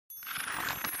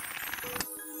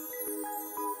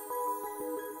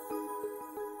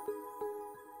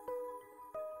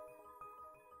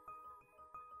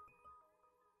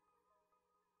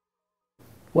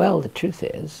Well, the truth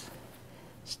is,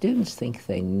 students think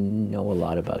they know a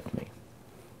lot about me,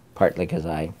 partly because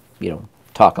I,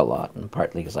 talk a lot, and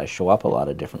partly because I show up a lot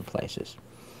of different places.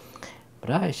 But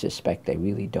I suspect they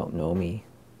really don't know me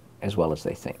as well as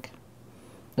they think.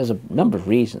 There's a number of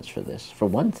reasons for this. For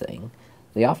one thing,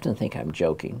 they often think I'm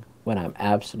joking when I'm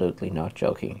absolutely not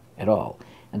joking at all.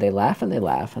 And they laugh,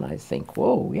 and I think,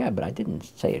 whoa, yeah, but I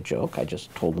didn't say a joke. I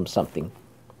just told them something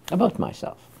about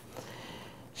myself.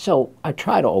 So I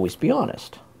try to always be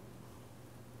honest.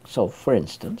 So, for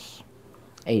instance,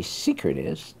 a secret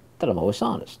is that I'm always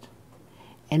honest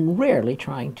and rarely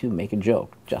trying to make a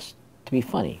joke just to be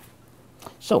funny.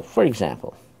 So, for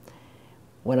example,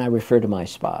 when I refer to my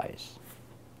spies,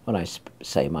 when I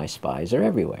say my spies are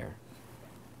everywhere,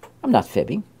 I'm not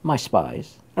fibbing. My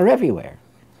spies are everywhere.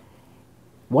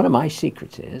 One of my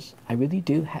secrets is I really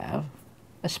do have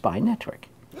a spy network.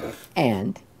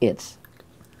 And it's,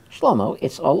 Shlomo,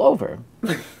 it's all over.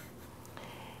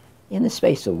 In the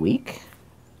space of a week,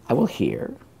 I will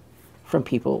hear from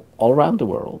people all around the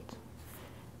world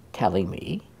telling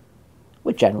me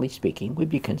what, generally speaking, would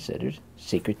be considered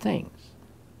secret things.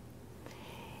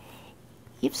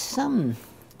 If some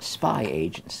spy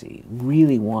agency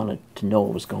really wanted to know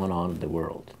what was going on in the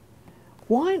world,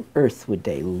 why on earth would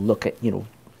they look at,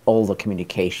 all the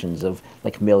communications of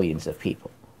like millions of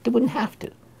people? They wouldn't have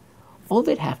to. All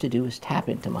they'd have to do is tap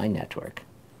into my network.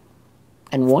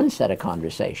 And one set of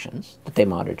conversations that they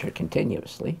monitor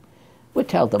continuously would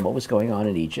tell them what was going on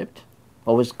in Egypt,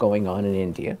 what was going on in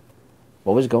India,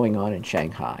 what was going on in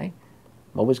Shanghai,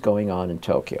 what was going on in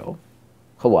Tokyo,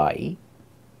 Hawaii,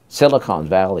 Silicon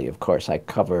Valley. Of course, I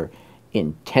cover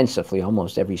intensively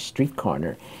almost every street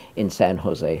corner in San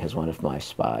Jose has one of my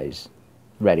spies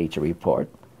ready to report.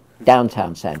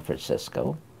 Downtown San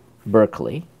Francisco,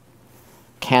 Berkeley,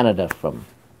 Canada from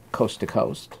coast to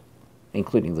coast,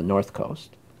 including the North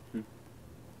Coast.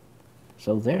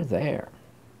 So they're there.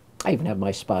 I even have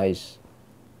my spies,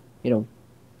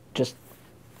 just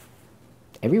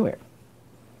everywhere.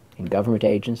 In government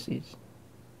agencies,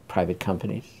 private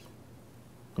companies,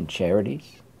 in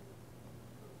charities,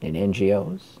 in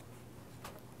NGOs.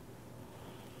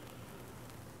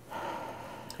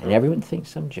 And everyone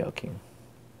thinks I'm joking.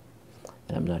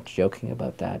 And I'm not joking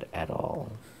about that at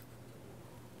all.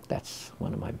 That's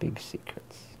one of my big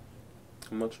secrets.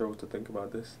 I'm not sure what to think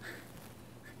about this.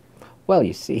 Well,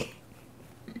 you see.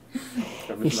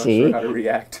 I'm just not sure how to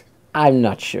react. I'm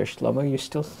not sure, Shlomo. You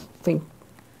still think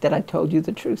that I told you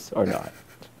the truth or not?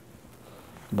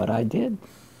 But I did.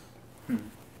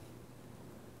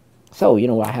 So,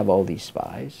 I have all these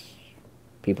spies.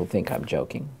 People think I'm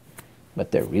joking,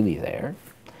 but they're really there.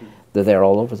 They're there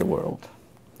all over the world.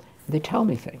 They tell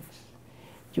me things.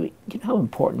 Do you know how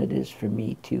important it is for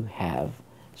me to have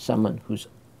someone who's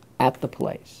at the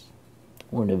place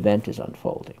where an event is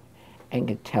unfolding and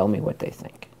can tell me what they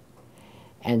think?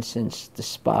 And since the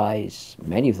spies,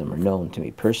 many of them are known to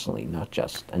me personally, not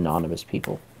just anonymous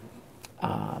people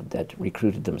that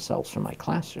recruited themselves from my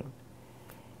classroom,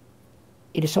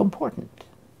 it is so important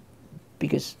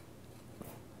because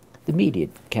the media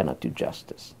cannot do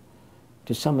justice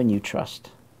to someone you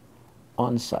trust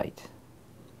on site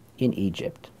in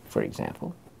Egypt, for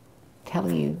example,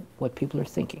 telling you what people are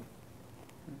thinking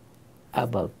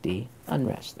about the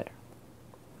unrest there.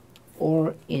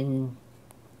 Or in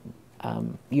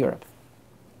Europe,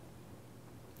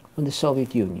 when the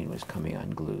Soviet Union was coming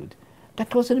unglued.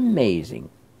 That was an amazing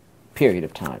period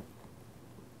of time.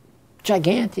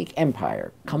 Gigantic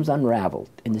empire comes unraveled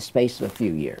in the space of a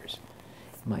few years.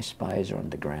 My spies are on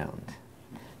the ground.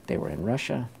 They were in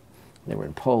Russia, they were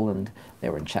in Poland, they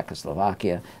were in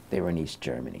Czechoslovakia, they were in East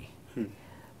Germany.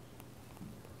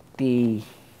 The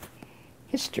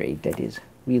history that is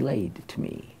relayed to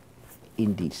me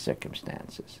in these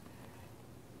circumstances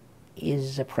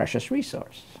is a precious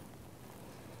resource.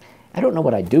 I don't know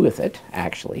what I do with it,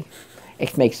 actually. It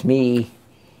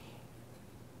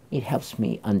helps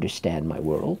me understand my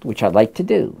world, which I like to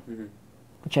do,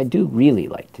 which I do really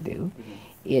like to do.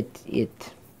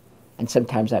 And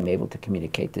sometimes I'm able to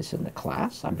communicate this in the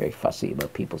class. I'm very fussy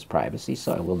about people's privacy,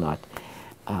 so I will not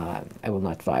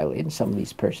violate. And some of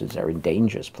these persons are in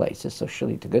dangerous places, so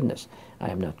surely to goodness, I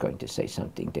am not going to say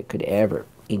something that could ever,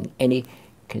 in any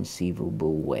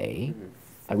conceivable way,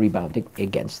 rebound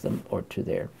against them or to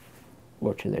their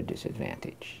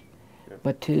disadvantage. Yeah.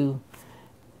 But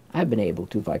I've been able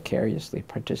to vicariously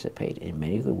participate in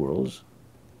many of the world's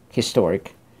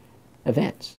historic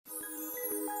events.